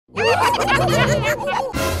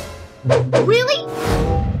Really?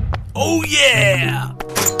 Oh yeah!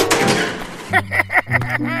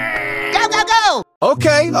 Go, go, go!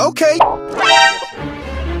 Okay, okay.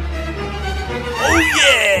 Oh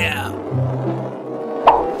yeah!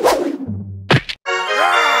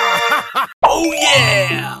 Oh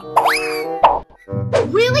yeah!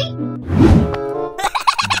 Really?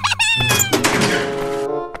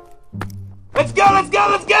 Let's go, let's go,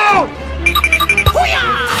 let's go!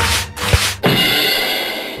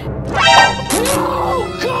 Oh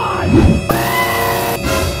God!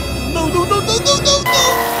 No, no, no, no, no, no, no.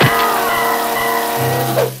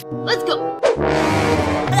 Let's go!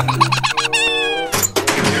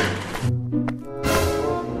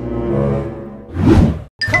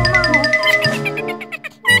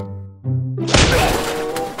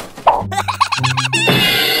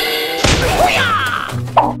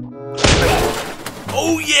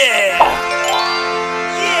 Oh yeah!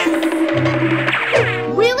 Yeah!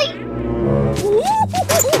 Really?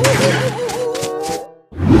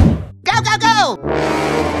 Go, go, go!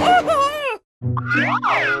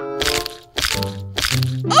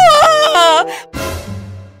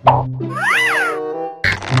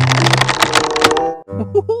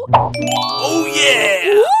 Oh yeah!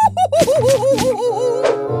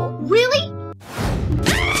 Really?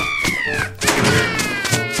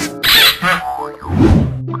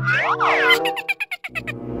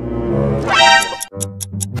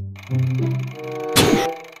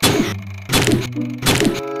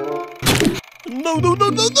 No, no, no,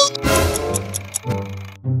 no, no.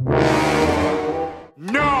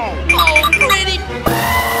 No! Oh, pretty!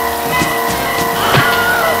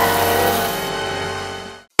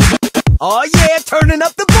 Oh yeah, turning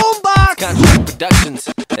up the boombox. Contract Productions.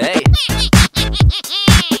 Hey.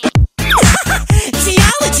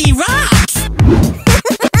 Geology rocks!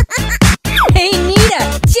 Hey Nita,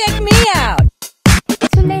 check me out!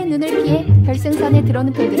 술래의 눈을 피해 결승선에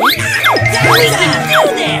들어오는 분들은 We can do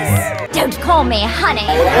this! Don't call me honey!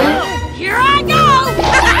 Here I go!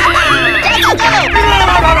 Go, go,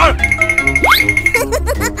 go!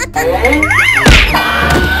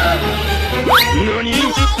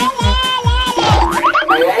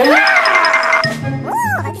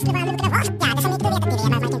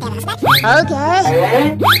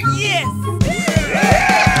 Okay. Yes!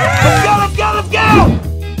 Let's go, let's go, let's go!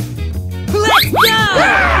 Let's go!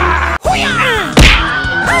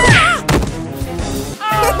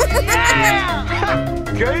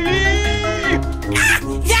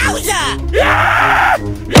 Yowza!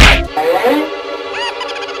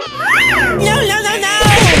 No, no, no, no!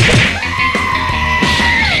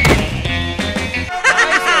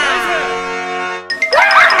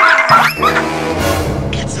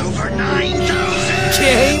 It's over 9,000!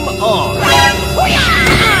 Game on.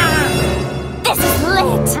 This is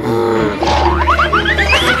lit!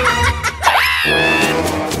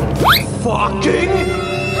 Fucking!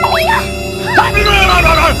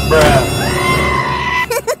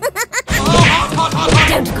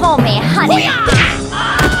 Don't call me honey! 1,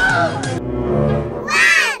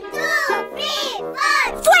 2, 3,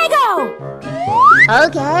 4! Fuego!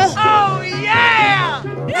 Okay. Oh yeah!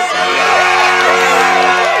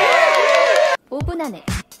 5분 안에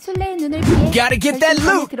술래의 눈을 피해 Gotta get that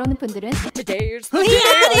결승선에 loot. 들어오는 분들은 We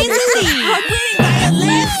out in the lead! Winning by a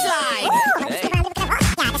landslide!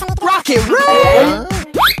 Rock it, roll.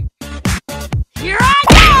 Here I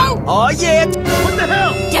go! Oh yeah. What the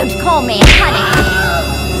hell? Don't call me honey!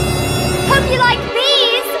 Hope you like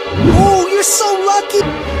these! Oh, you're so lucky.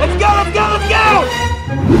 Let's go, let's go, let's go!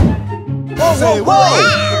 Whoa, whoa,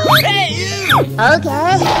 whoa. Hey, you!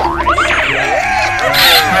 Okay.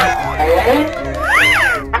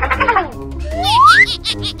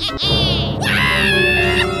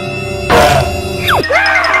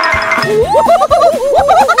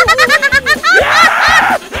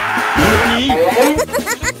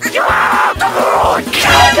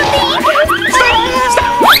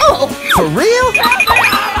 For real?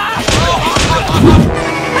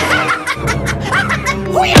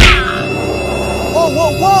 Whoa,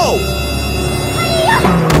 whoa, whoa.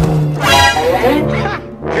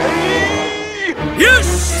 You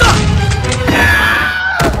suck!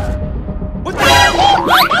 What the hell?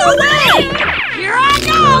 No way! Here I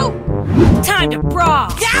go! Time to brawl!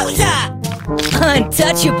 Yowza!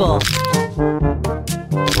 Untouchable!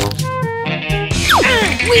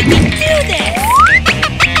 We can do this!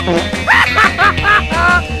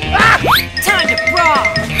 Time to brawl!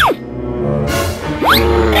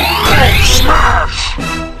 Smash!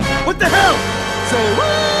 What the hell? Say what?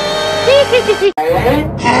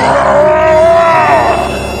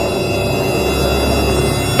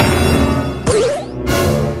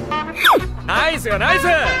 나이스 나이스.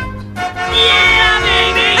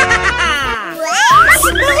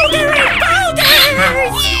 Smoldering powders!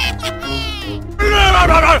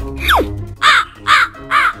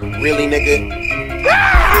 Really, nigga?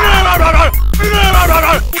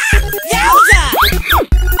 Yowza!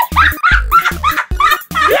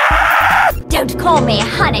 Don't call me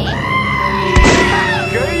honey.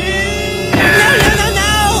 No!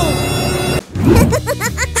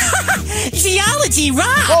 Geology rock!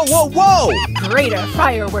 Whoa, whoa, whoa! Greater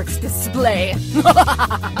fireworks display.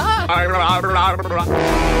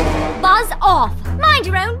 Buzz off. Mind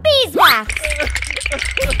your own beeswax.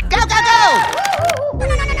 Go!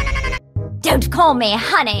 Don't call me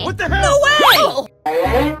honey. What the hell? No way!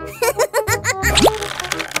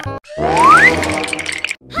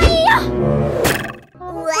 Hiya!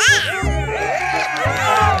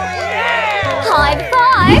 High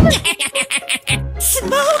five.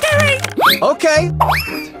 Smoldering! Okay.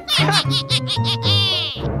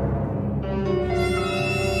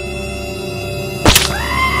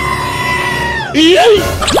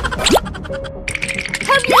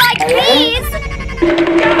 Hope you like these.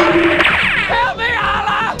 Help me,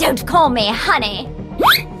 Allah! Don't call me honey.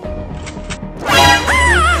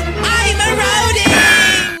 I'm eroding!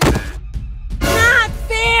 Not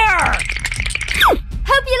fair!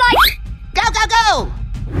 Hope you like. Go!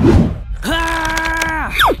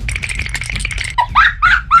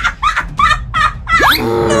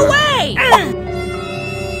 No way!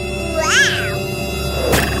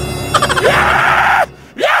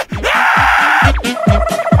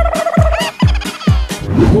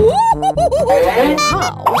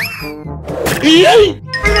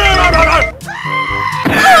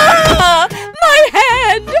 My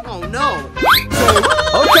head! Oh no.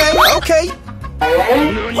 Okay.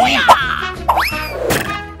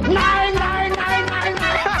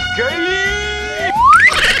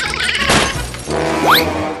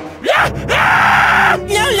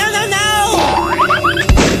 No!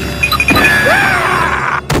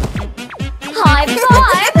 High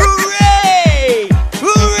five.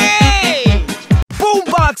 Hooray!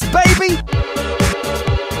 Boombox, baby!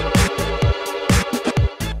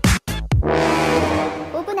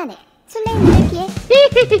 5분 안에 술래의 눈을 피해.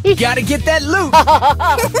 Gotta get that loot!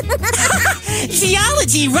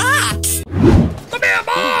 Geology rocks! Come here,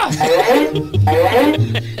 boss!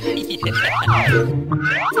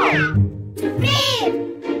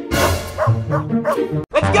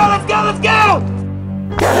 Let's go!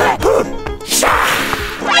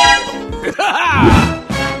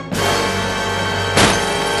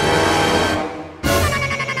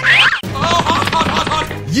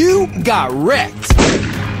 You got wrecked!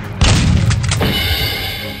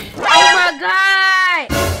 Oh my god.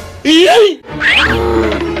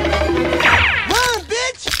 Run,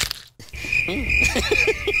 bitch!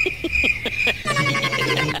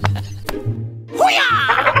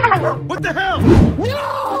 What the hell?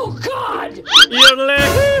 No, God!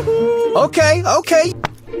 Yodeling. Okay.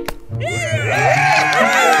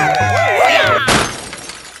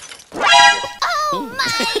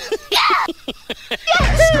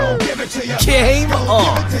 Game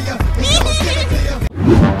on!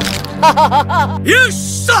 You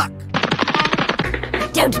suck!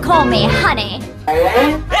 Don't call me honey.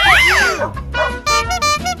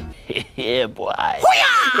 Yeah, boy.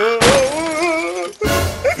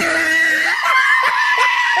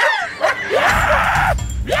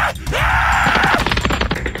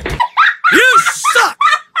 You suck!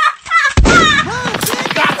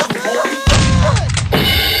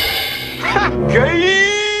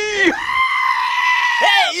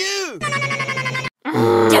 Hey, you!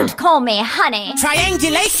 Don't call me honey.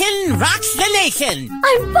 Triangulation rocks the nation!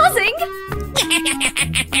 I'm buzzing.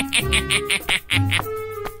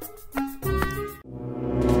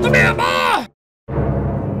 Come here, boss!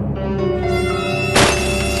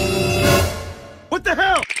 What the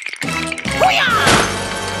hell?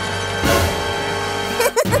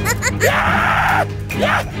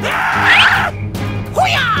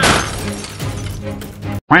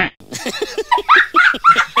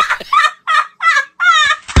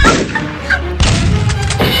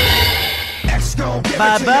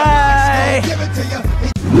 Bye-bye!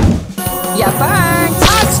 You burned. I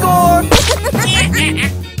scored!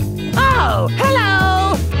 Oh,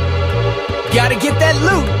 hello. Gotta get that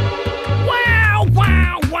loot! Wow!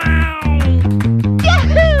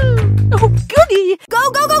 Yahoo! Oh, goody. Go,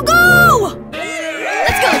 go, go, go.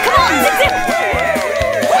 Let's go. Come on. Zip, zip.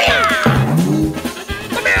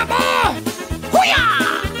 Come here, boss!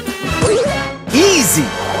 Easy!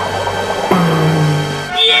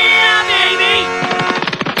 Yeah, baby!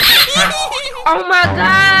 Oh my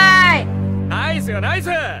god. Nice!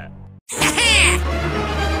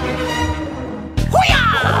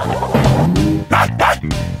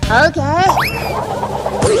 Okay.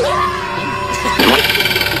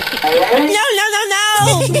 No.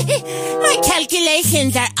 My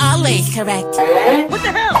calculations are always correct. What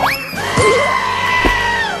the hell?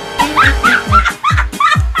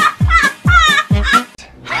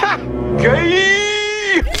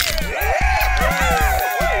 Gay!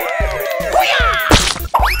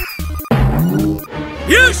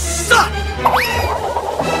 You suck!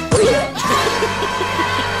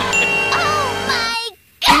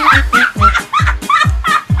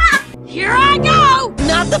 Here I go!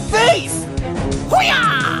 Not the face!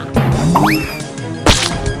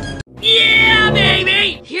 Yeah,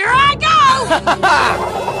 baby! Here I go!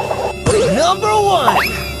 Number one!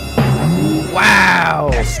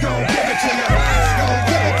 Wow!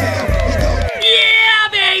 Yeah,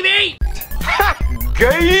 baby!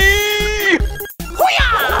 Gay!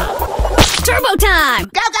 Turbo time!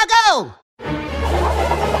 Go, go, go!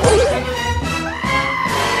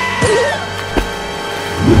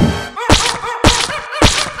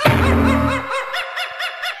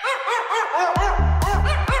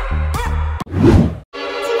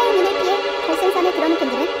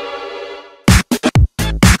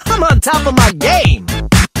 I'm on top of my game!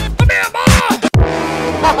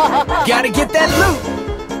 Gotta get that loot!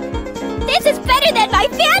 This is better than my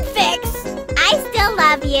fanfics! I still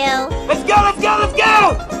love you. Let's go, let's go, let's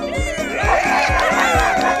go!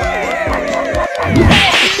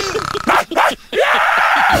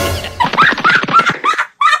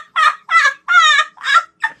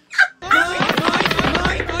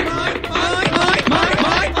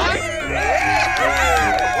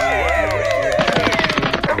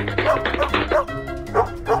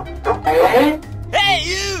 Hey,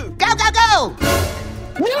 you! Go, go, go!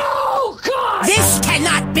 No! God! This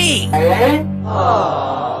cannot be!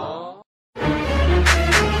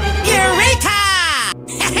 Eureka!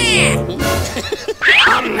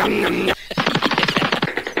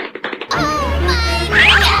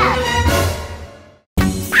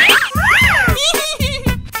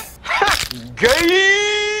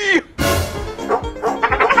 Gay!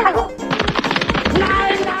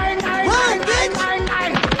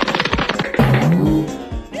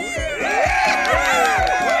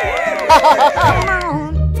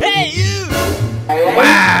 Hey, you!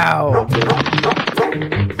 Wow!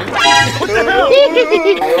 What the hell?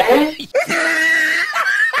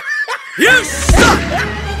 You suck!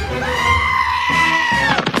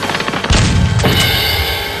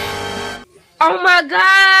 Oh my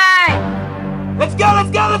god! Let's go,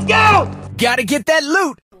 let's go, let's go! Gotta get that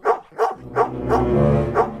loot!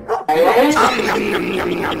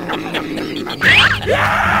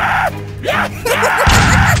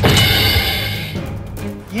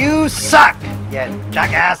 You suck, you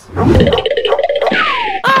jackass!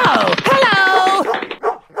 Oh, hello!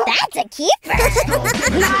 That's a keeper!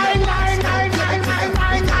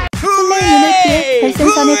 Hooray!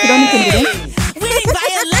 별풍선에 들어오는 분들은 Winning by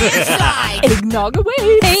a landslide! eggnog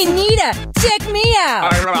away. Hey Nita, check me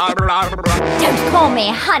out. Don't call me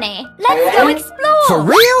honey. Let's go explore! For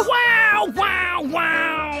real? Wow, wow,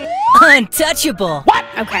 wow! Untouchable.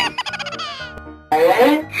 Okay.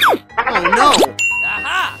 Oh no!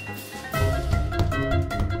 Aha!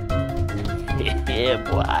 Yeah,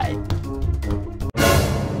 boy.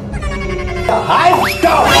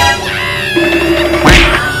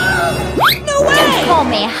 No way! Don't call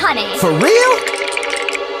me honey. For real?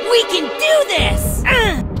 We can do this!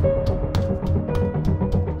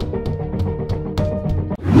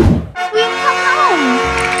 We've come home!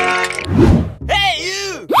 Hey,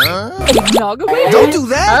 you! Eggnog away. Don't do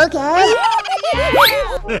that! Okay.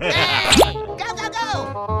 Go, go, go!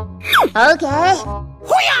 Okay.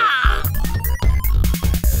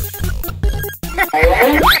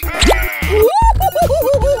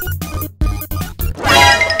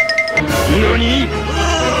 Nani?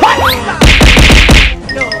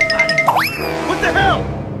 What the hell?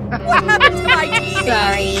 What happened to my teeth?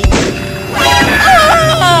 Sorry.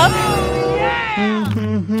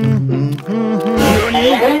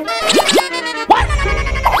 Nani?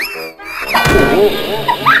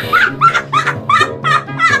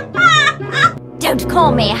 Don't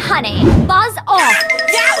call me honey. Buzz off.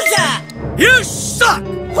 Yowza! You suck!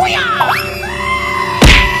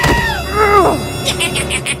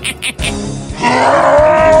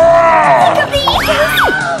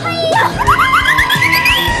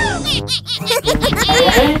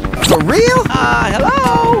 For real?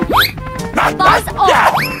 Hello? Buzz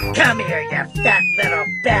off. Come here, you fat little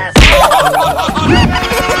bastard!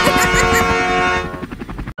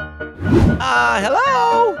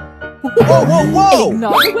 Hello? Whoa, whoa, whoa!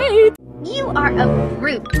 Ignore wait. You are a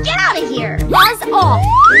brute. Get out of here. Buzz off.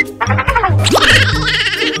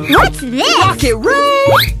 What's this? Rocket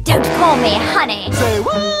Ray! Don't call me honey. Say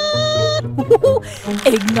what?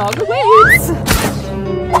 Ignore wait.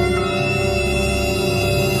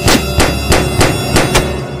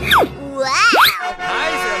 Wow.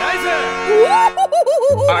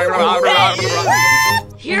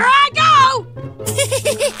 Here I go.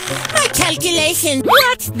 My calculation.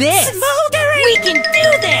 What's this? Smoldering. We can do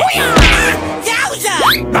this. Yowza!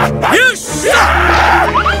 You suck!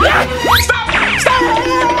 Stop!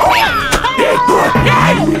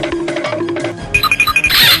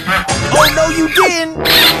 Oh no, you didn't!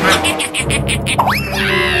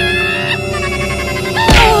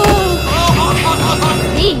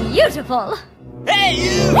 Beautiful. Hey,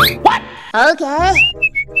 you! What? Okay.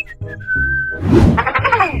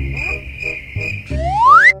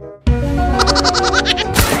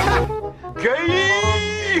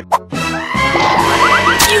 Gay!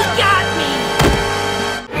 You got me.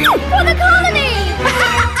 For the colony.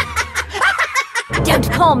 Don't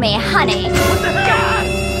call me honey. God,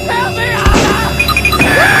 help me,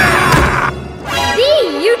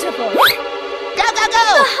 Beautiful. Go, go, go.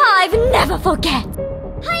 The hive never forgets.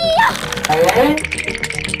 Hiya.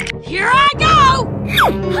 Here I go.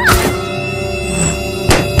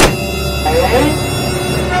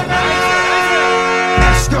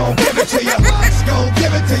 X gon' give it to ya. X gon'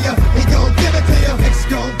 give it to ya. He gon' give it to ya. X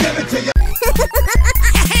gon' give it to ya.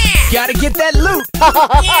 Gotta get that loot!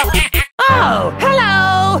 Oh,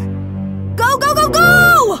 hello. Go, go, go,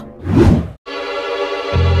 go.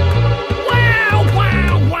 Wow,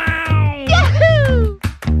 wow, wow. Yahoo.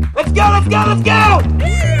 Let's go, let's go, let's go!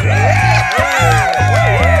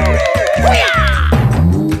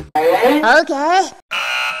 Okay.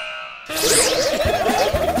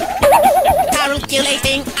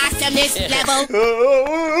 Calculating awesomeness level.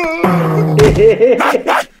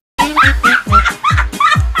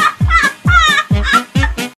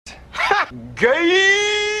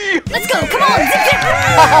 Gay! Let's go. Come on. Zip, zip.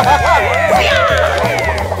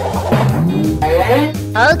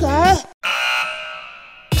 Okay.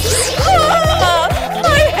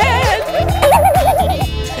 My head.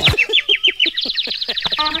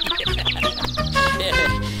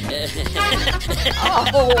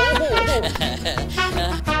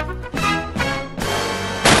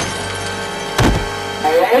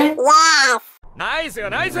 Nice,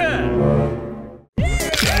 nice! No.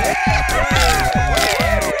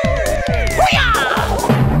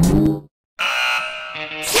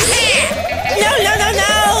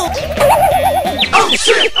 Oh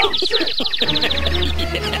shit!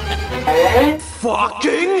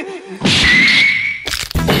 Fucking!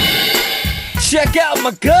 Check out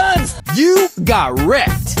my guns! You got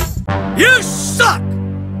wrecked! You suck!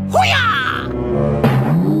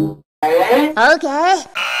 Okay.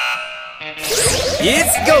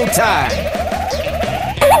 It's go time!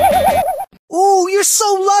 Ooh, you're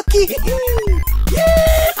so lucky!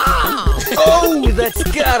 Oh, that's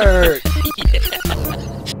gotta hurt!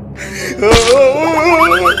 Oh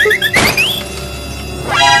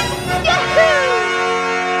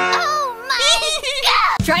my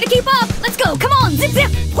God. Try to keep up. Let's go. Come on. Zip,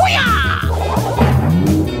 zip.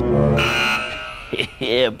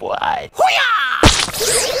 Yeah, boy.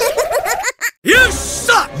 You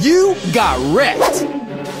suck! You got wrecked!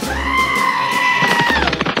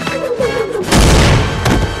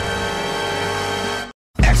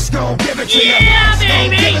 X gon' give it to ya. Yeah,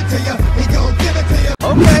 baby! Give it to ya. He gon' give it to ya.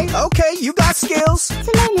 Okay, you got skills!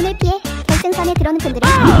 술래의 눈을 피해 결승선에 들어오는 분들은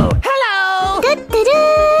Oh, hello. 뚜뚜루.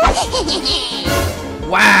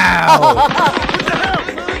 Wow!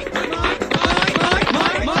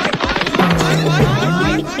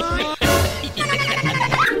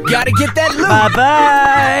 Gotta get that loot!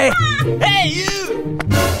 Bye-bye! Hey, you!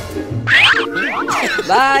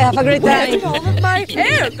 Bye, have a great Where time! did all of my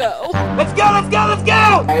hair go? Let's go, let's go, let's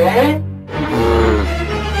go!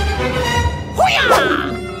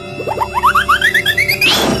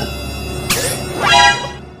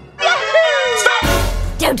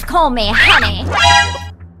 Don't call me honey.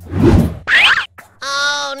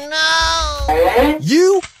 Oh no.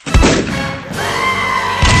 You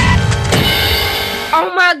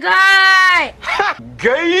Oh my God.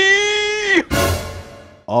 Gay!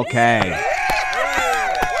 okay.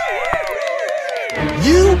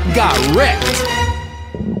 You got wrecked!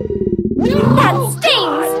 That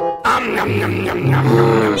stings.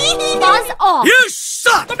 Buzz off. You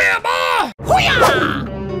suck!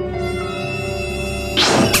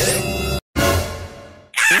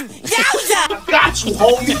 Yowza. Got you,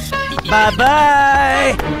 homie!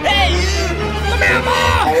 Bye-bye! Hey, you!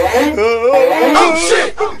 Oh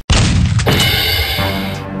shit!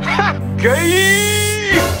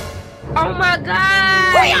 Gay! Oh my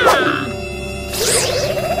god!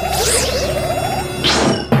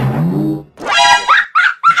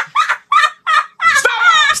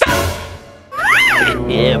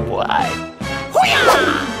 Yeah, boy.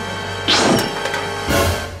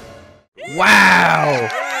 Wow!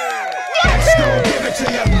 Give it to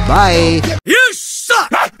you. Bye. You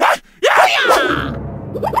suck!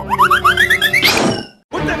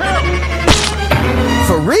 What the hell?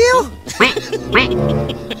 For real?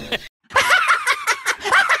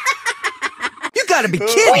 You gotta be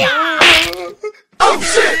kidding! Oh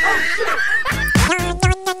shit!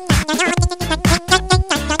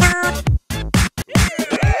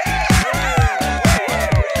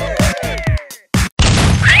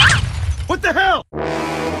 What the hell?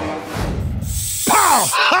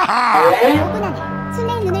 5분 안에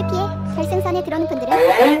술래의 눈을 피해 결승선에 들어오는 분들은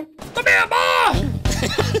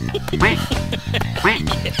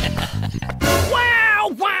Wow,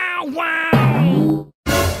 wow, wow!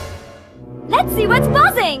 Let's see what's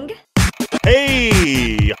buzzing.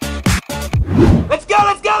 Hey! Let's go,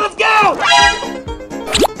 let's go, let's go!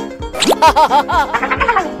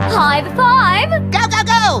 High five. Go, go,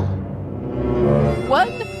 go!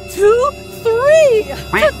 1, 2, 3.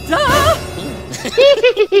 Ta-da!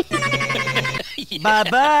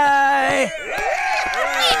 Bye-bye!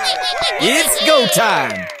 It's go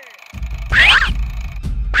time!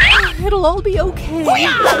 It'll all be okay.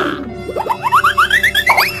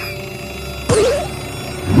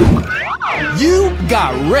 You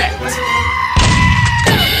got wrecked!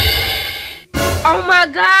 Oh my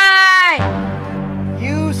god!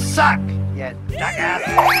 You suck, you jackass!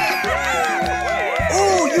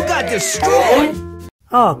 Ooh, you got destroyed!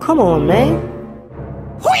 Oh, come on, man.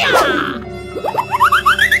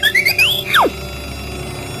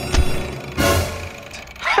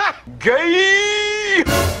 Gay!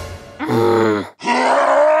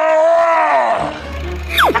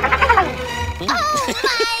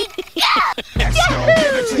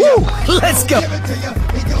 Let's go!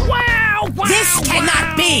 Wow, wow! This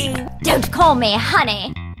cannot be! Don't call me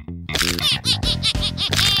honey.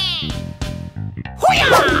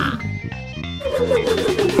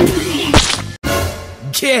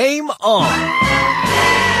 Game on!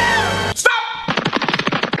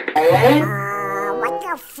 What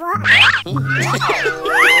the fuck?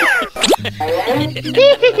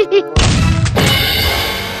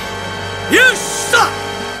 You suck!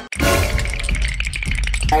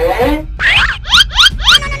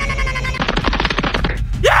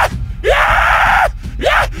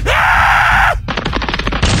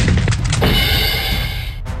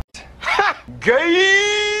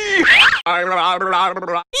 Gay!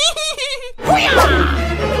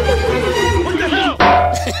 What the hell?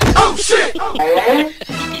 Oh shit!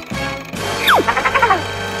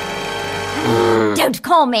 Don't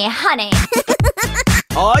call me honey.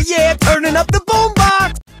 Oh yeah, turning up the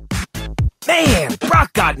boombox! Man,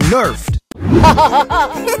 Brock got nerfed!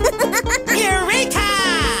 Eureka!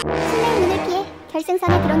 술래의 눈을 피해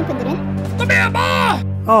결승선에 들어오는 분들은 Come here, boy!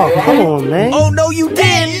 Oh, come on, man. Oh no, you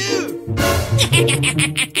didn't!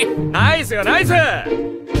 Nice, nice!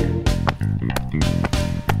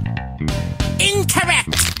 Incorrect!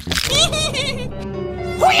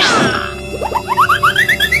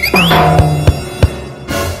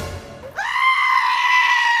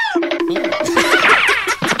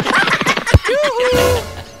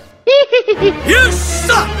 You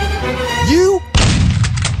suck! You?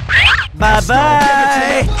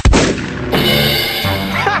 Bye-bye!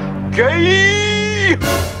 Gay!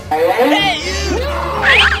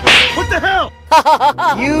 What the hell?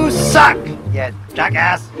 You suck, you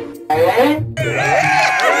jackass!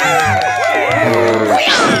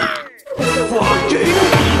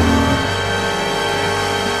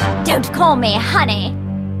 Don't call me honey.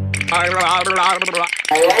 Let's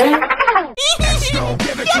go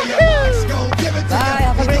give it to you. Let's go give it to you.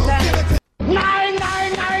 Have a great time.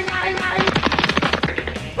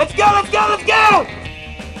 Let's go, let's go, let's go!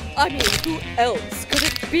 I mean, who else could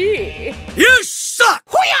it be? You suck!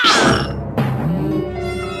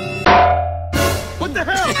 What the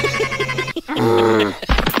hell?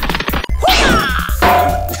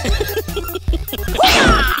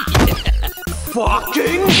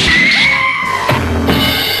 Fucking!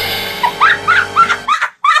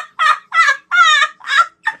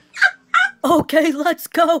 Okay, let's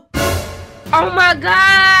go. Oh my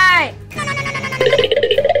god!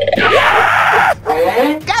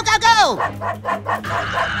 Go, go, go!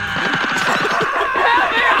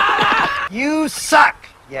 You suck,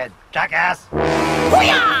 you jackass!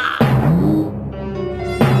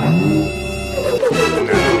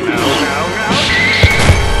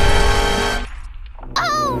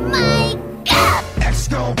 Oh my god! X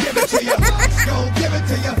gon' give it to you. X gon' give it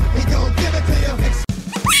to you. He gon' give it to you. X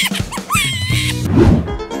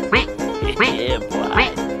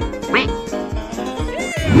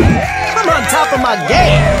I'm on top of my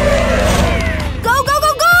game. Go, go,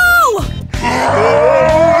 go, go!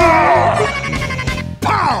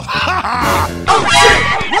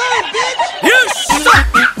 You suck!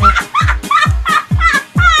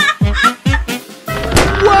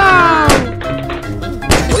 Wow!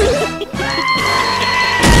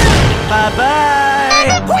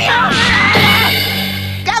 Bye-bye!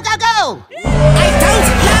 Go, go, go! I don't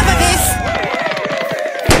love this!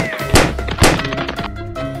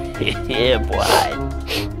 Yeah, boy.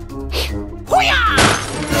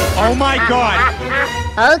 Oh my god!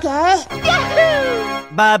 Okay.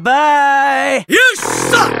 Bye-bye! You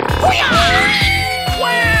suck!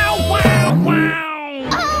 Wow, wow, wow!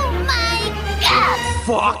 Oh my god!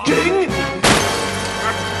 Fucking!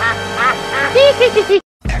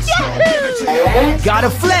 gon' give it to you. Gotta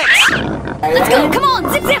flex! Let's go, come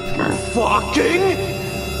on, zip zip! Fucking!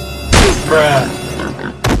 Bruh.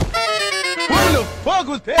 What the fuck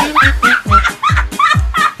was that?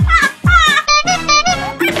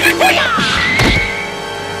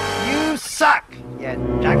 You suck,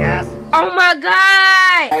 you jackass! Oh my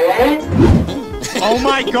god! Oh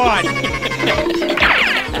my god!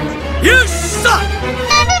 You suck!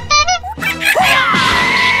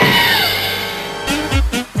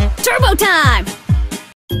 Turbo time!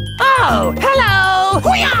 Oh, hello!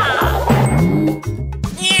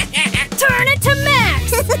 Turn it to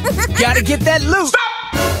max! Gotta get that loot!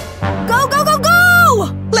 Go, go, go,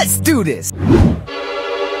 go! Let's do this!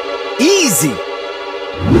 Easy!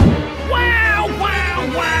 Wow, wow,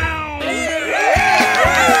 wow!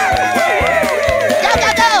 Go, go,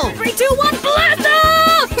 go! 3, 2, 1, blast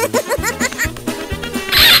off!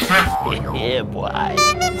 Yeah, boy.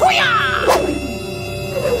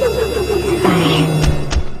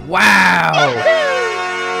 Wow!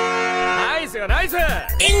 Nice, nice!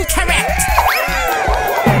 Incorrect!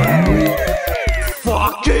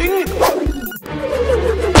 Fucking!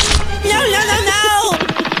 No, no, no, no!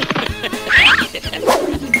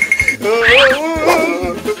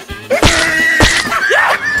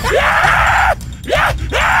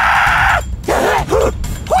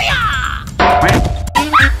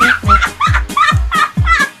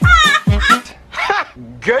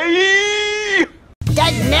 Gay!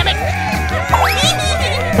 Dynamic!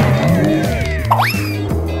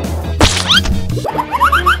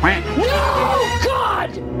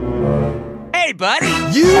 Hey, buddy!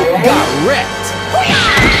 You got wrecked!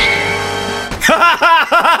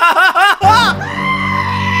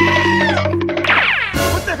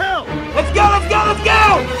 What the hell? Let's go, let's go, let's go!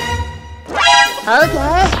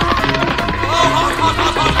 Okay.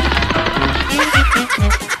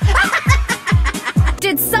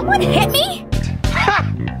 Did someone hit me?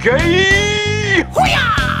 Gay!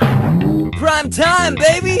 Prime time,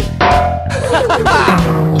 baby!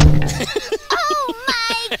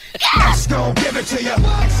 X gon' give it to you.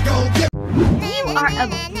 X gon' give You are a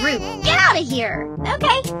brute. Get out of here.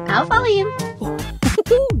 Okay, I'll follow you.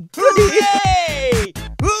 Hooray!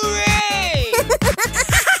 Hooray!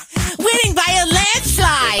 Winning by a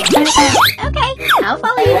landslide! Okay, I'll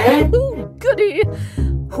follow you. Ooh, goody.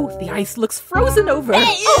 Oh, the ice looks frozen over.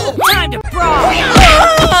 Oh, time to brawl!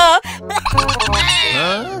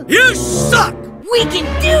 You suck! We can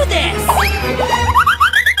do this!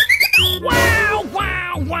 Wow,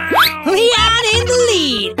 wow, wow! Leon in the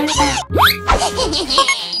lead!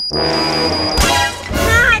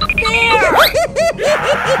 Not fair!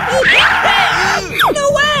 No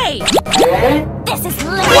way! This is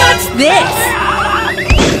lit. What's this?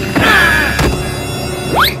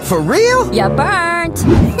 For real? You burnt!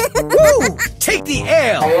 Woo! Take the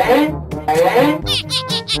L!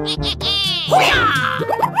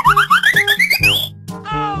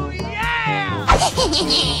 Oh yeah!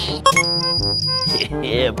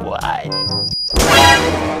 Yeah, boy.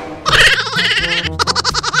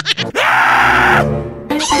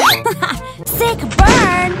 Sick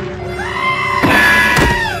burn!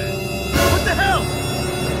 What the hell?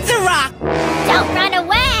 The Rock! Don't run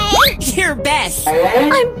away. Your best!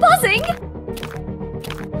 I'm buzzing!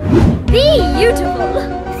 Beautiful!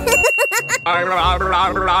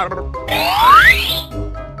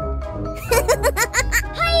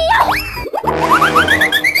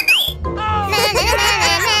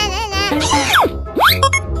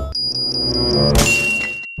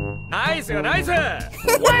 Nice, nice!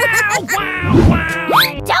 Wow, wow, wow!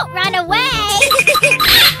 Don't run away.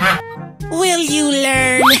 Will you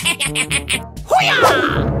learn?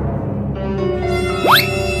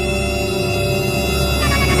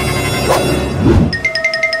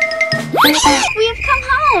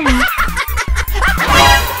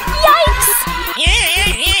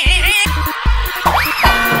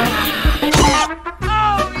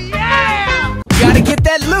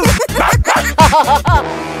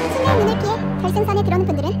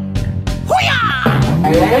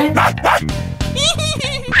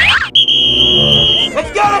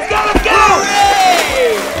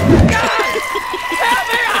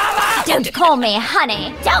 call me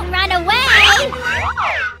honey. Don't run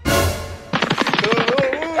away!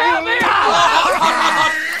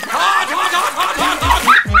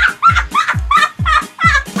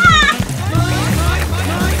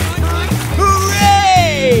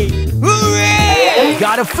 Hooray! Hooray!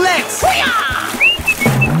 Gotta flex!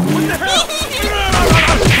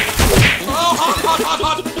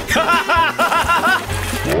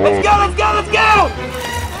 Let's go, let's go, let's go!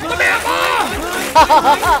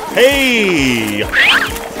 Hey!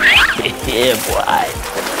 Yeah, boy.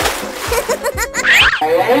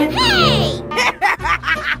 Hey!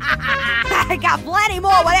 I got plenty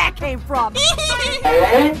more where that came from.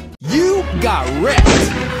 You got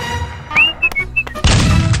wrecked.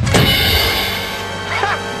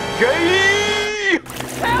 Gay!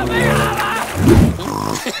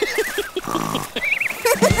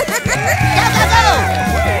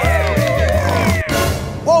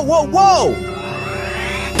 Whoa, whoa, whoa!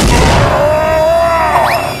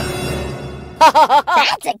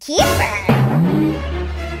 That's a keeper!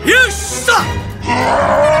 You suck!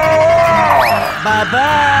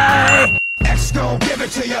 Bye-bye! X gon' give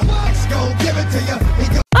it to ya. X gon' give it to ya. He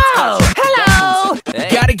gon' Oh, hello!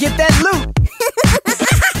 Gotta get that loot!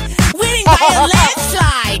 Winning by a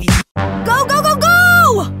landslide. Go, go, go,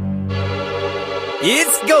 go!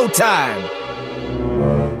 It's go time!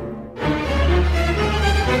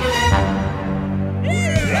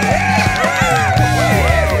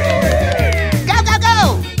 Go, go,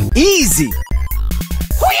 go! Easy!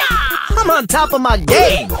 I'm on top of my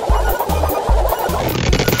game!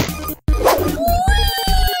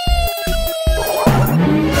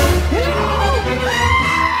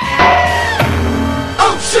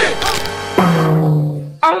 oh shit!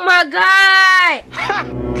 Oh my god!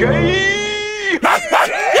 Gay!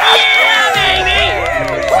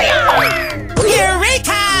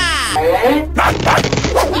 Eureka!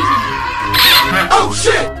 Oh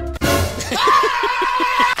shit!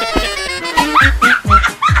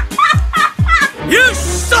 You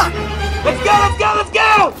suck! Let's go, let's go, let's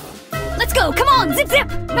go! Let's go, come on, zip zip!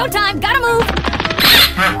 No time, gotta move!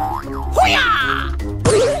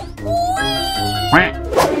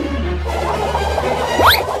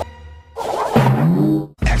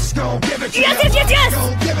 X gon' give it to Yes, ya. yes, yes, yes!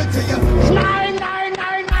 Gon' give it to ya.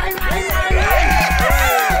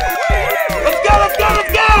 Let's go, let's go,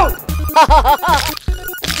 let's go!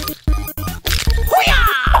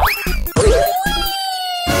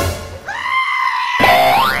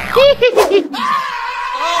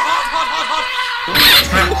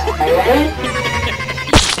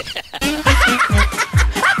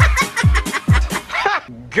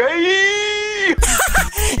 Gay!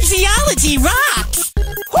 Geology rocks!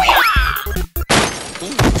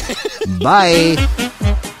 Bye!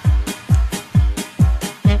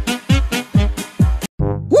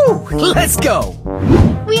 Woo! Let's go!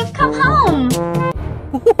 We have come home!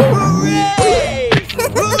 Hooray!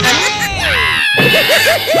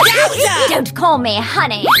 Don't call me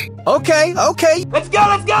honey. Okay, okay. Let's go,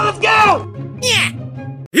 let's go, let's go! Yeah!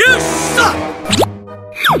 You suck!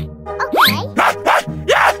 Okay.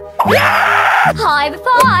 High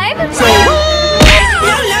five!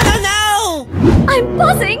 No, no, no, no! I'm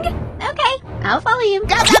buzzing! Okay, I'll follow you.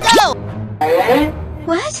 Go, go, go!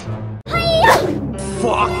 What? Hiya!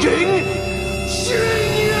 Fucking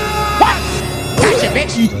Gotcha,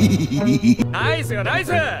 bitch! Nice, nice!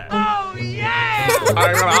 Oh yeah!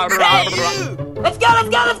 Let's go, let's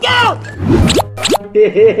go, let's go!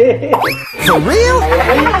 For real?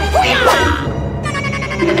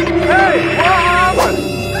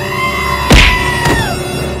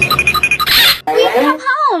 We have come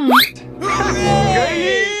home!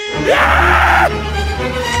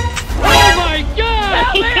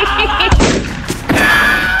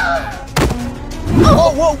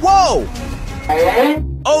 Whoa, whoa, whoa!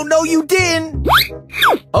 Oh, no, you didn't!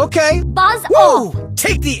 Okay. Buzz off! Woo!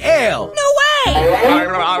 Take the L! No way!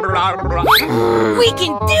 We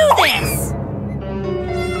can do this!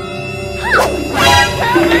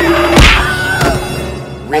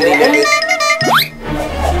 Really?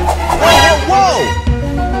 Whoa, whoa, whoa!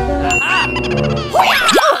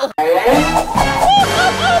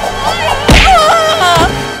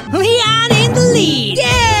 Leon in the lead!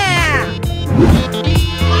 Yeah!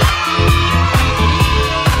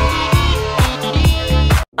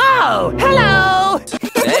 Oh, hello!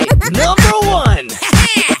 Hey, number one!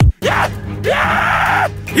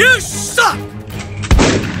 You suck! 3,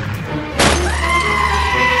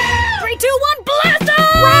 2, 1, blast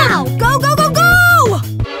off! Wow! Go, go, go, go!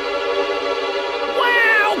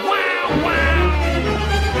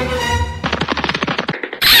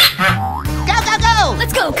 Go, go, go!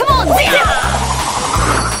 Let's go, come on, zip zip!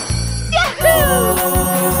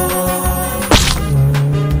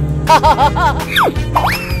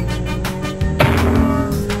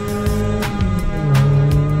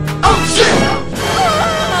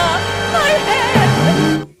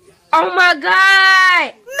 Oh my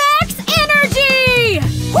god! Max energy!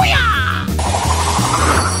 Hoo-yah!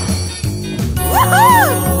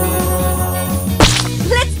 Woohoo!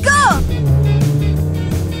 Let's go!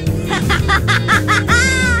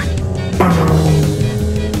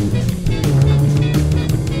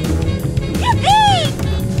 Yippee!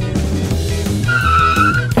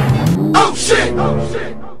 Oh shit! Oh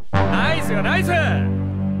shit! Nice, nice.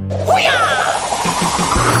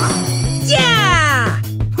 Yeah!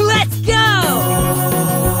 Let's go!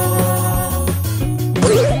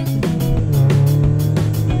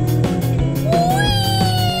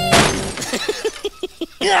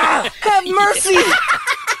 Have mercy!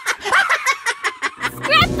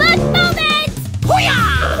 Scrapbook moment!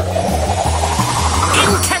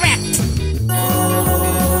 Incorrect!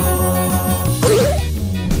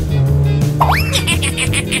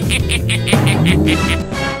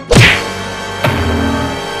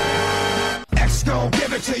 X gon'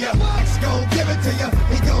 give it to ya. X gon' give it to ya.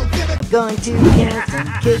 He gon' give it. Going to get some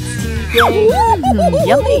kids today.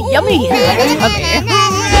 Yummy, yummy.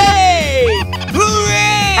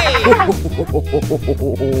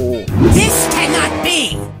 This cannot be!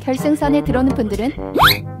 결승선에 들어오는 분들은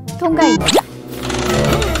통과입니다.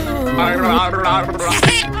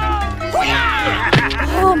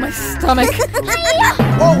 Oh, my stomach.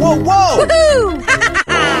 Whoa, whoa, whoa!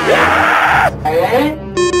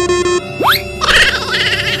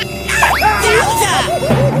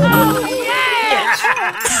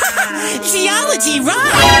 Geology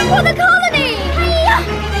rock! For the colony!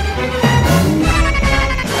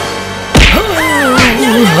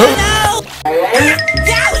 No!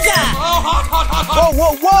 Yowza! Whoa,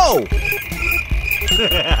 whoa, whoa!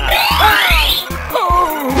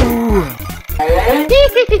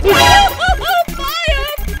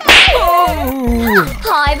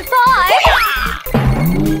 High five!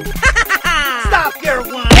 Stop your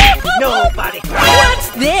whining! Nobody What's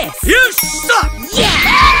this? You suck! Yeah!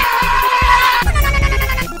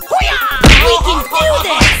 We can do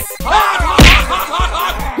this!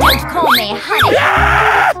 Don't call me honey.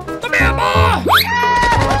 Come here, boy!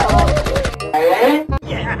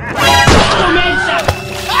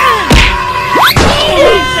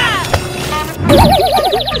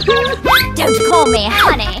 Don't call me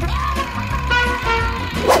honey.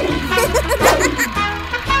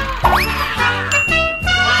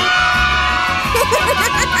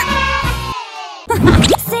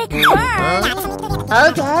 Sick burn.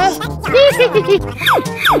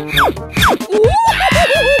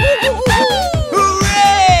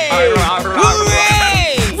 Hooray!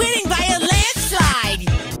 Winning by a landslide!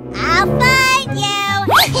 I'll find you.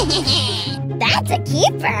 That's a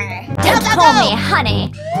keeper. Don't call me honey.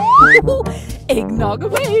 Eggnog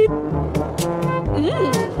away.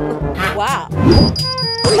 Wow.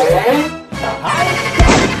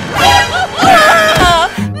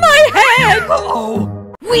 My head!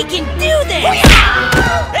 We can do this!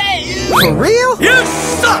 For real? You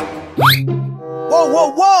suck! Whoa, whoa,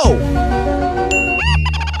 whoa!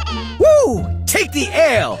 Woo! Take the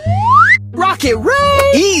L! Rocket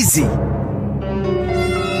Ray! Easy!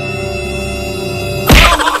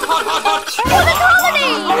 For the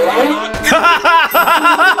colony!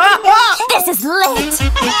 This is lit.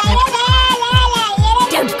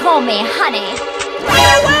 Don't call me honey.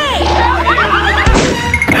 Right away!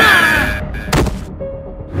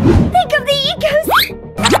 Think of the ecos.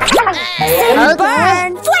 Sick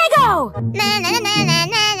burn. Fuego. Na na na na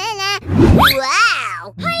na na na. Wow.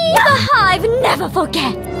 The hive never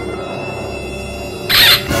forgets.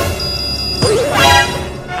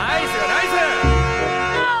 Nice, nice!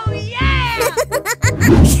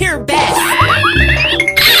 You're best!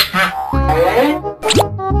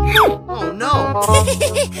 Oh no!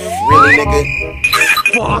 Really, nigga?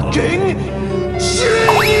 Fucking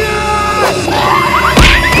genius!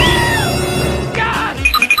 God!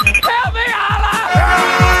 Help me, Allah!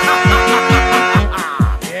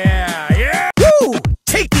 Yeah, yeah! Woo!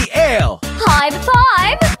 Take the L! High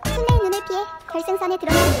five. 순례의 눈을 피해 결승선에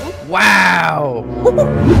들어오는 분들은 Wow!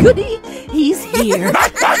 Goody, he's here.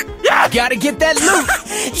 Gotta get that loot!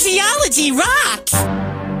 Geology rocks!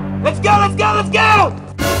 Let's go, let's go, let's go!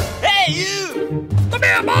 Hey, you! Come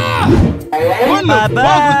here, boy! What the fuck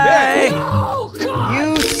was that?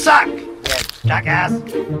 You suck, you jackass!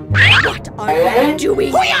 What are you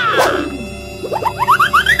doing?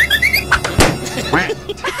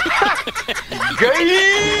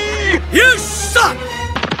 Gay! You suck!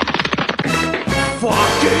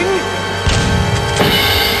 Fucking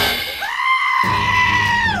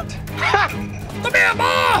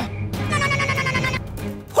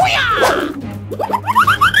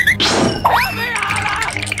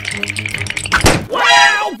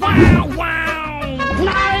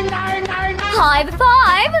High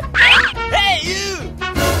five! Hey, you!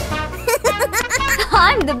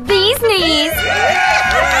 I'm the bee's knees!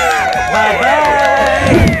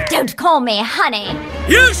 Bye-bye! Don't call me honey!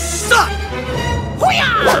 You suck!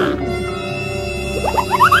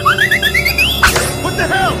 What the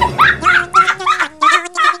hell?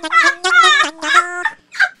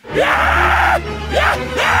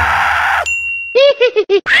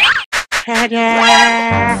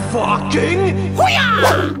 Fucking!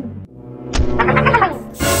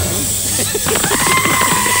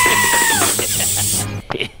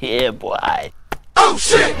 Yeah, boy. Oh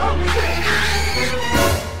shit!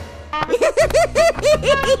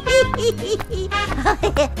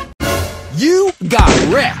 You got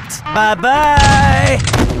wrecked. Bye-bye.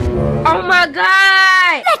 Oh my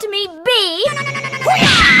god! Let me be!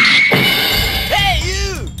 Hey,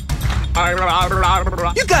 you!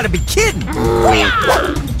 You gotta be kidding.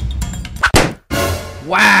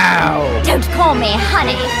 Wow. Don't call me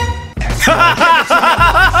honey!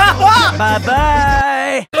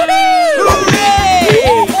 Bye-bye. Hooray!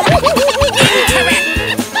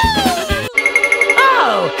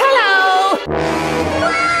 Oh, hello!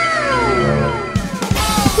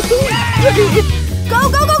 Go,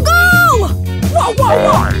 go, go, go! Whoa, whoa,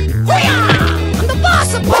 whoa! I'm the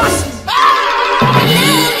boss of bosses!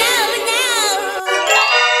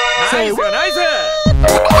 Say what? Nice.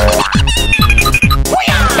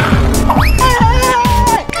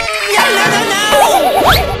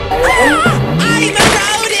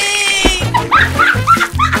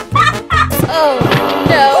 Oh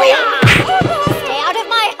no! Stay out of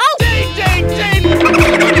my house!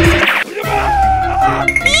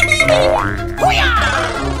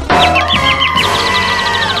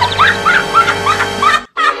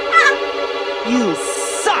 You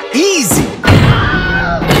suck. Easy.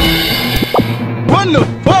 What the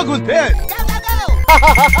fuck was that?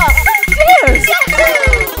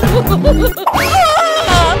 Go,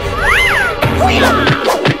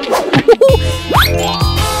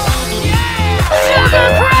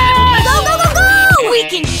 go, go, go! We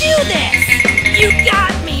can do this! You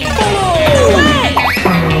got me! Away!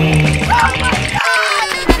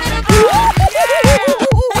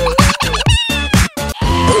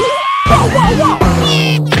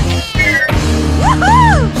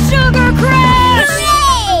 Sugar Crash!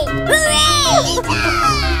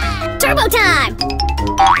 Turbo time!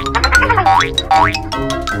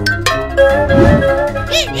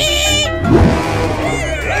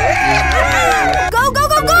 Go, go,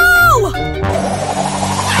 go, go!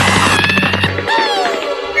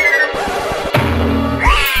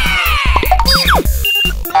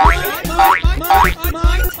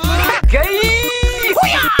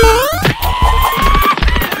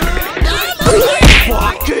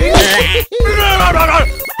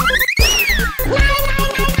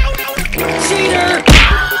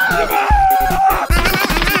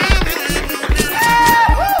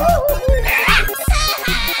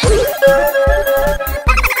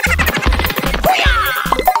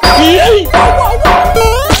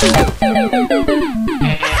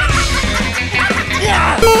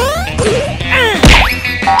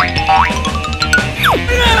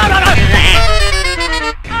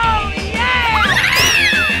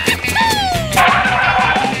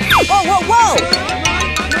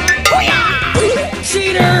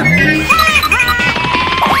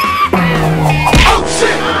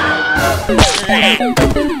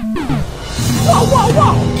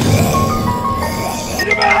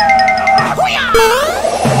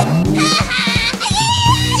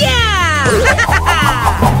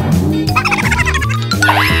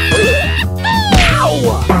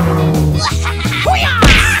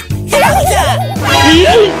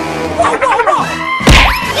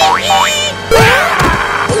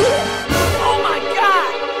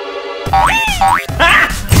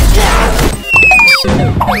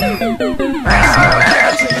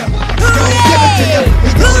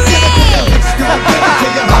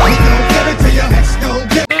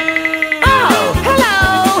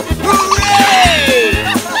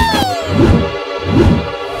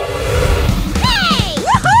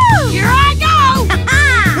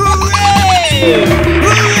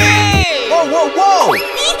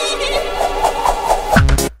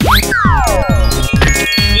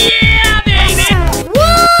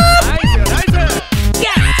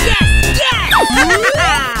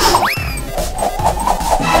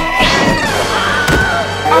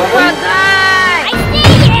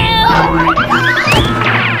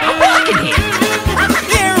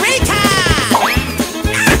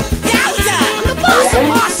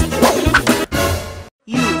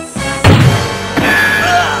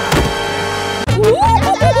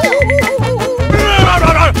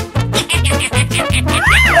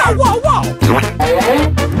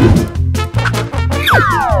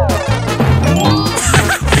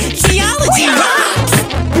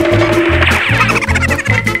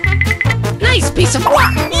 You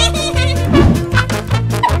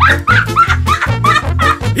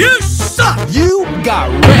suck! You got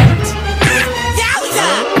wrecked!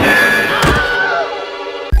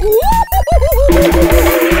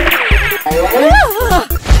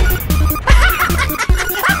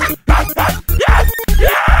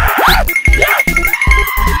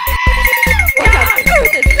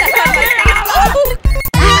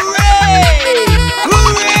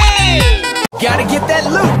 Gotta get that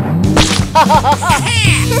loot!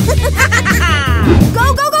 Go,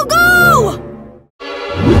 go, go, go!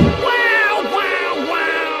 Wow, wow, wow!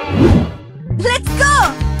 Let's go!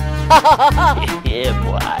 Yeah,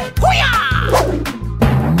 boy.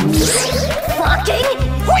 Rocking!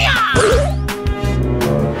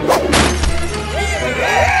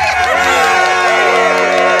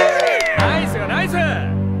 Nice, nice.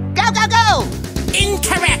 Go, go, go!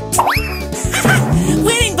 Incorrect!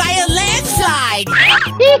 Winning by a landslide!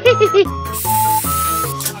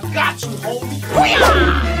 Got you, homie.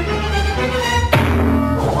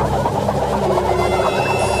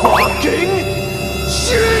 Fucking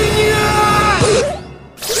genius!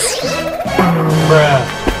 Bruh.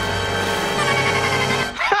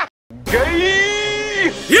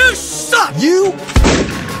 Gay! You suck! You...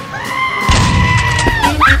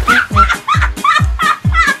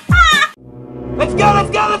 Let's go, let's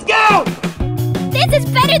go, let's go! This is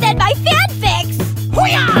better than my fanfics!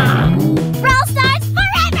 Brawl Stars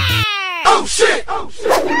forever! Oh shit! Oh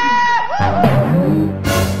shit!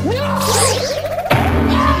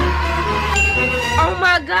 Oh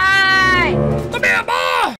my god! Come here,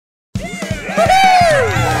 boy!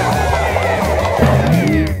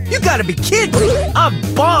 You gotta be kidding me! I'm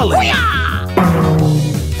balling!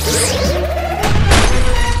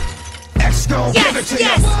 X gon' give it to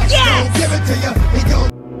yes, ya. X yes. gon' give it to ya. He gon'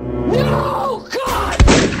 Oh god!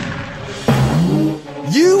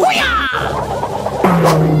 You...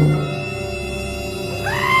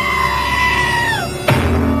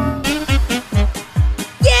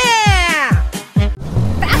 Yeah!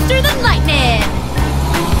 Faster than lightning!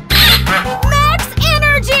 Max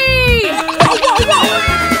energy!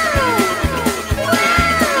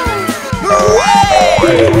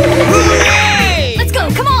 Let's go,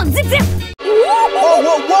 come on, zip zip! Whoa,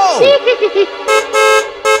 whoa, whoa!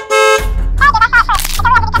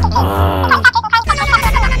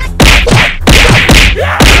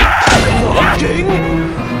 Fucking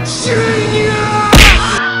genius!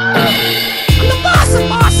 I'm the boss of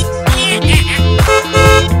bosses!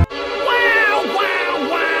 Wow, wow,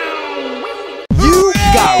 wow! You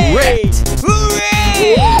got wrecked!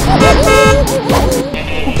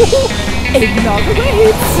 Eggnog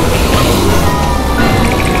awaits!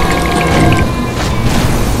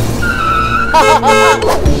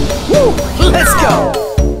 Let's go!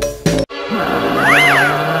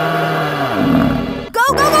 Go,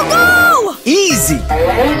 go, go, go! Easy!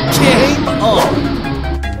 Game on!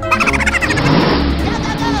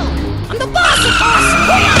 I'm the boss of bosses!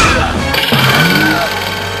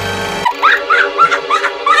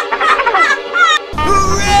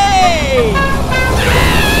 Hooray!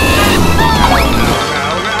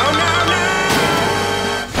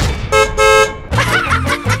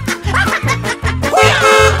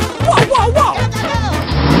 Whoa, whoa, whoa!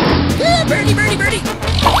 Birdie, birdie, birdie!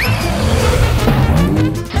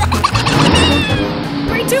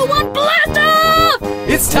 3, 2, 1, blast off!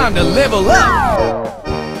 It's time to level up!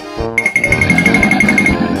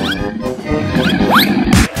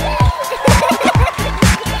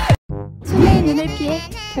 소녀의 눈을 피해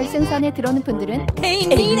결승선에 들어오는 분들은 Hey,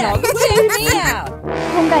 Nina, check me out.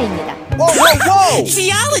 통과입니다. Whoa, whoa, whoa!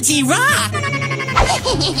 Geology rock!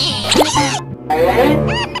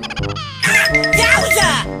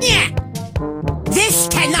 Yowza! Yeah. This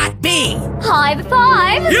cannot be! High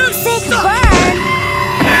five! You Sick suck! burn!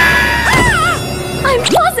 I'm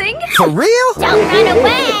buzzing! For real? Don't run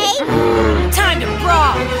away! Time to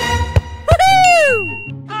brawl.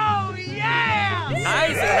 Oh yeah!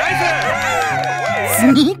 Nice, nice!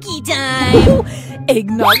 Sneaky time.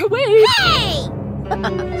 Eggnog away. Hey!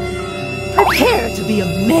 Prepare to be a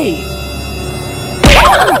maid.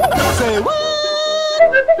 Say what?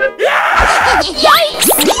 Yikes!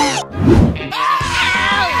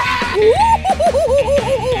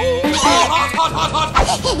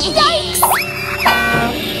 Yikes!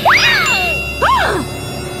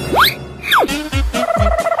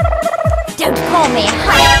 Don't call me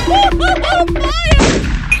hot.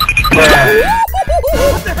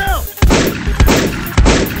 What the hell?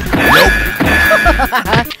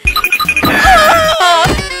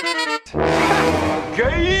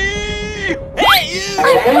 Gay! Hey, you!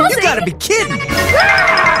 You gotta be kidding!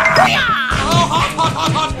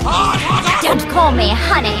 call me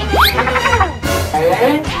honey.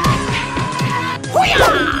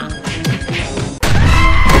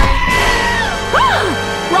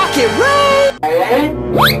 Rocket roll!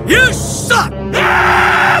 You suck!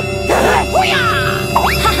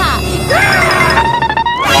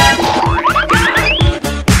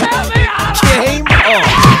 Game on!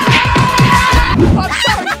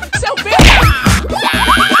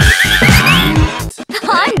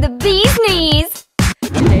 I'm the bee's knees.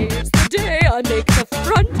 Today's the day I make the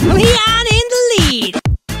front. Leon in the lead.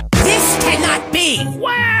 This cannot be.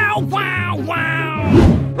 Wow, wow, wow.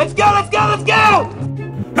 Let's go, let's go, let's go!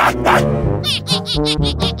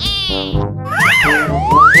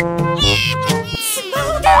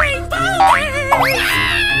 Smoldering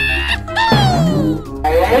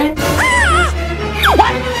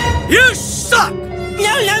You suck!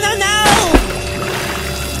 No, no, no, no!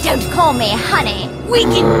 Don't call me honey. We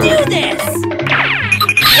can do this!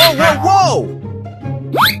 Whoa, whoa, whoa!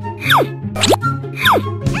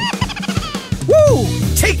 Woo!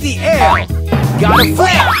 Take the air! Got a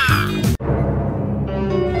flare!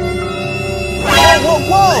 Whoa, whoa,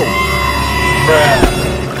 whoa!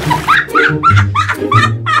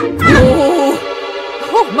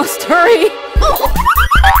 Oh, must hurry.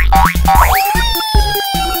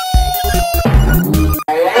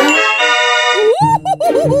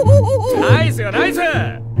 Nice, nice!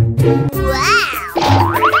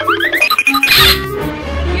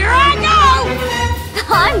 Here I go!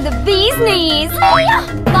 I'm the bee's knees.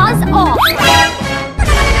 Buzz off.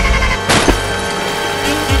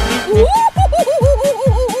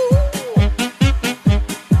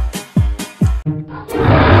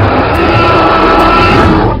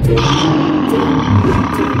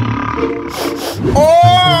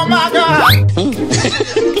 Oh my god!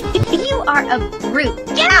 You are a brute.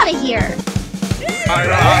 Get out of here.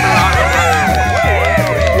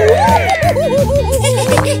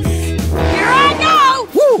 Here I go!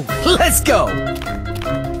 Woo! Let's go!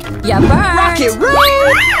 Ya burn. Rocket roll!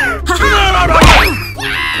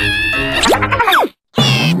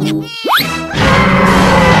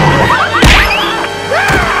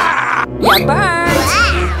 Ya burn.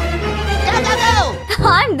 Go, go, go.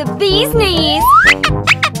 I'm the bee's knees.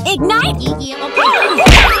 Ignite!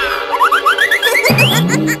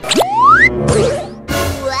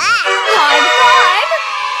 High five.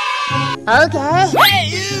 Okay.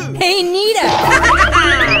 Hey, Nita.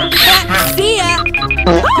 See ya!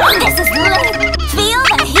 This is lit. Feel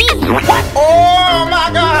the heat. Oh my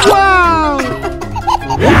god! Wow!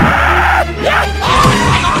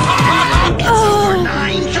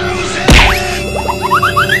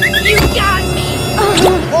 You got me!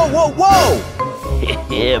 Whoa, whoa, whoa!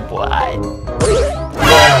 Yeah, boy.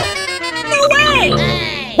 No way!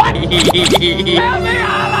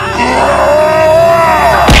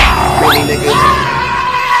 Really, nigga?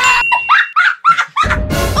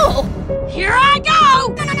 Here I go!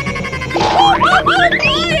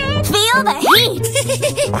 Feel the heat.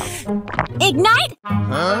 Ignite!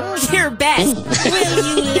 Your best. Will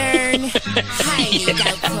you learn? Highly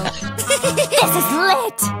doubtful. This is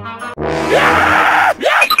lit.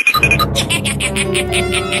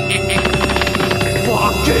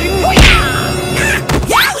 Fucking!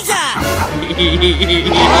 Yowza!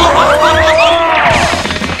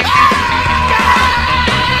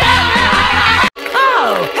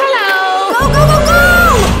 Oh, hello! Go, go, go, go!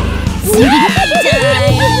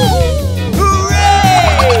 Hooray!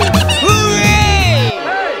 Hooray!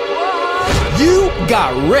 You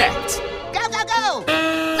got wrecked! Go, go, go.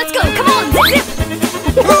 Let's go. Come on. Zip, zip.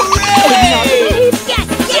 Hooray! Yes,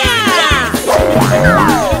 yeah!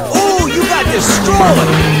 Oh, you got destroyed!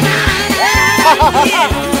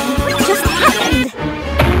 What just happened?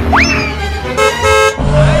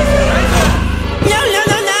 No, no,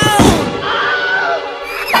 no, no!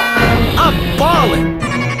 I'm balling!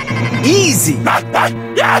 Easy!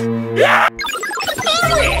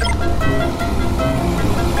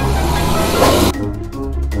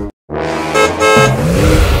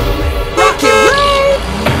 Rocket roll!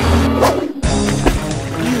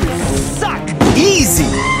 You suck! Easy!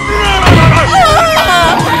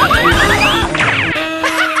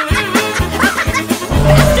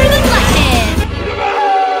 Faster than lightning.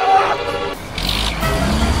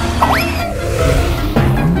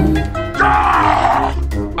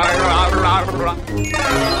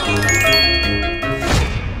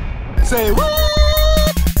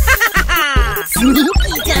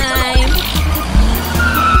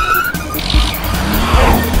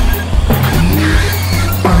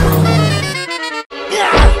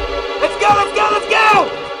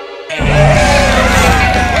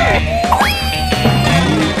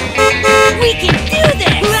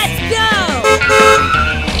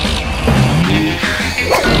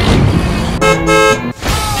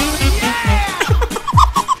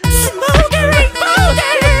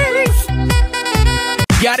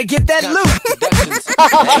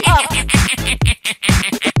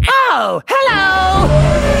 Oh, hello!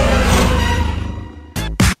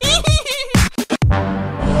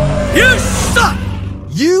 You suck!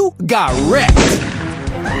 You got wrecked!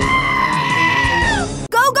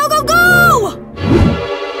 Go, go, go, go!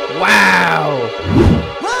 Wow!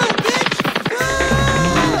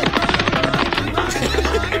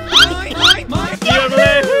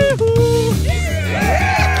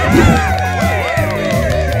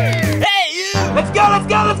 Let's go, let's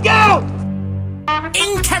go, let's go!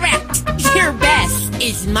 Incorrect. Your best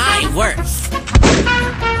is my worst.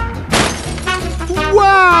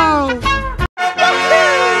 Wow!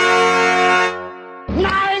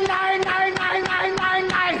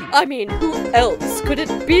 I mean, who else could it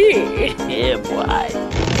be? Yeah, boy.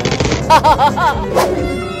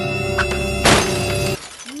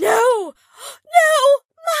 No! No!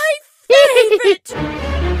 My favorite!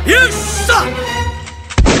 You suck!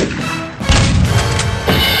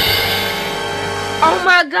 Oh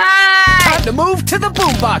my god! Time to move to the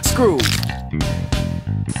boombox groove.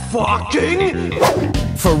 Fucking!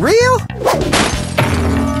 For real?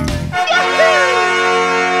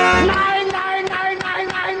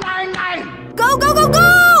 Go, go, go,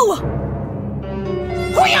 go!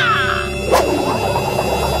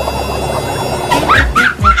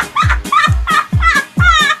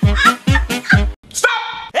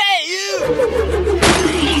 Stop! Hey, you!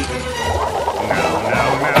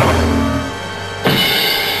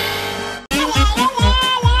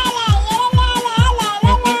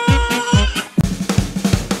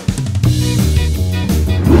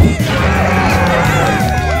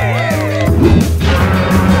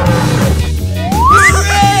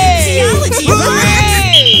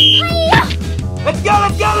 Let's go,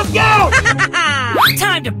 let's go, let's go!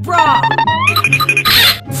 Time to brawl!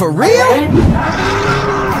 For real?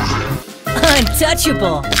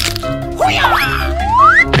 Untouchable!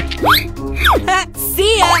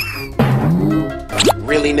 See ya!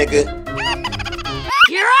 Really, nigga?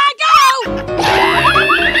 Here I go!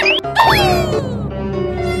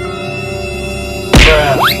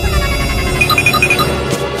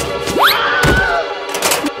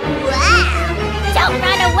 Don't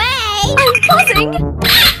run away! I'm buzzing!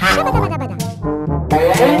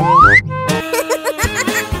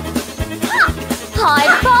 High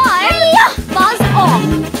five! Buzz off!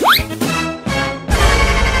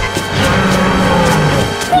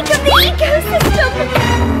 Think of the ecosystem!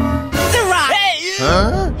 The rock!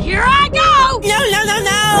 Huh? Here I go! No, no, no,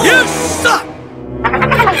 no! You suck!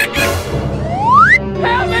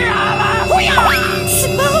 Help me,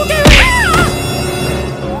 Smolder!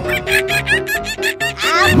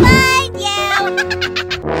 I'll find you!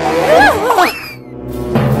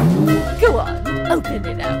 Go on, open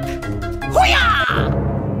it up.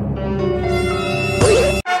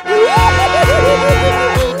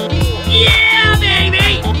 Yeah,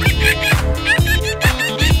 baby!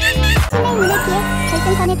 채널 놀래키에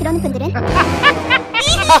결승선에 들어오는 분들은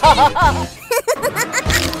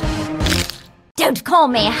Don't call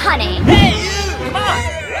me honey! Hey, you! Come on!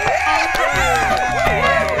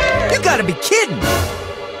 You gotta be kidding!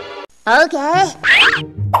 Okay.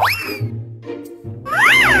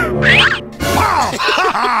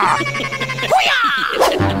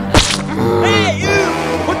 Hey, you!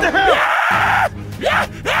 What the hell?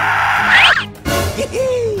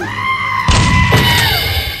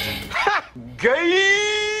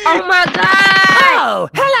 Gay! Oh my god! Oh,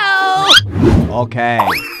 hello! Okay.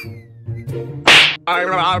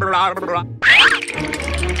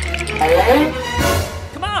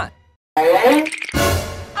 Come on!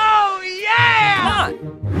 Oh, yeah! Come on!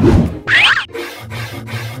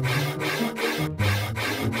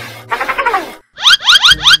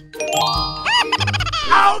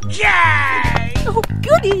 Okay! Oh,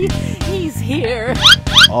 goody! He's here.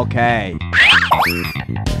 Okay.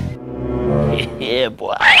 Yeah,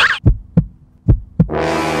 boy.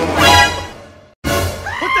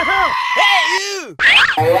 What the hell? Hey, you!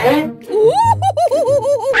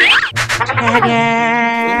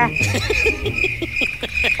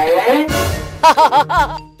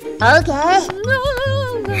 Okay.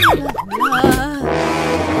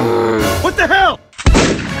 What the hell?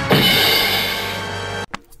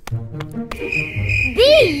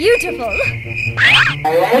 Beautiful!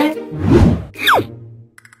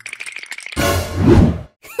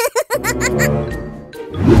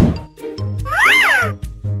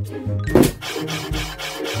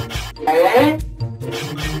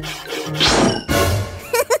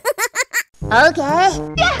 Okay.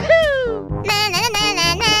 Yahoo! Na na na na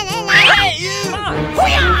na na na. Hey, you!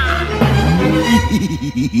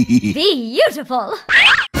 Beautiful!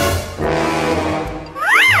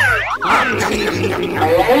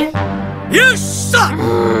 You suck!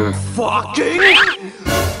 Fucking!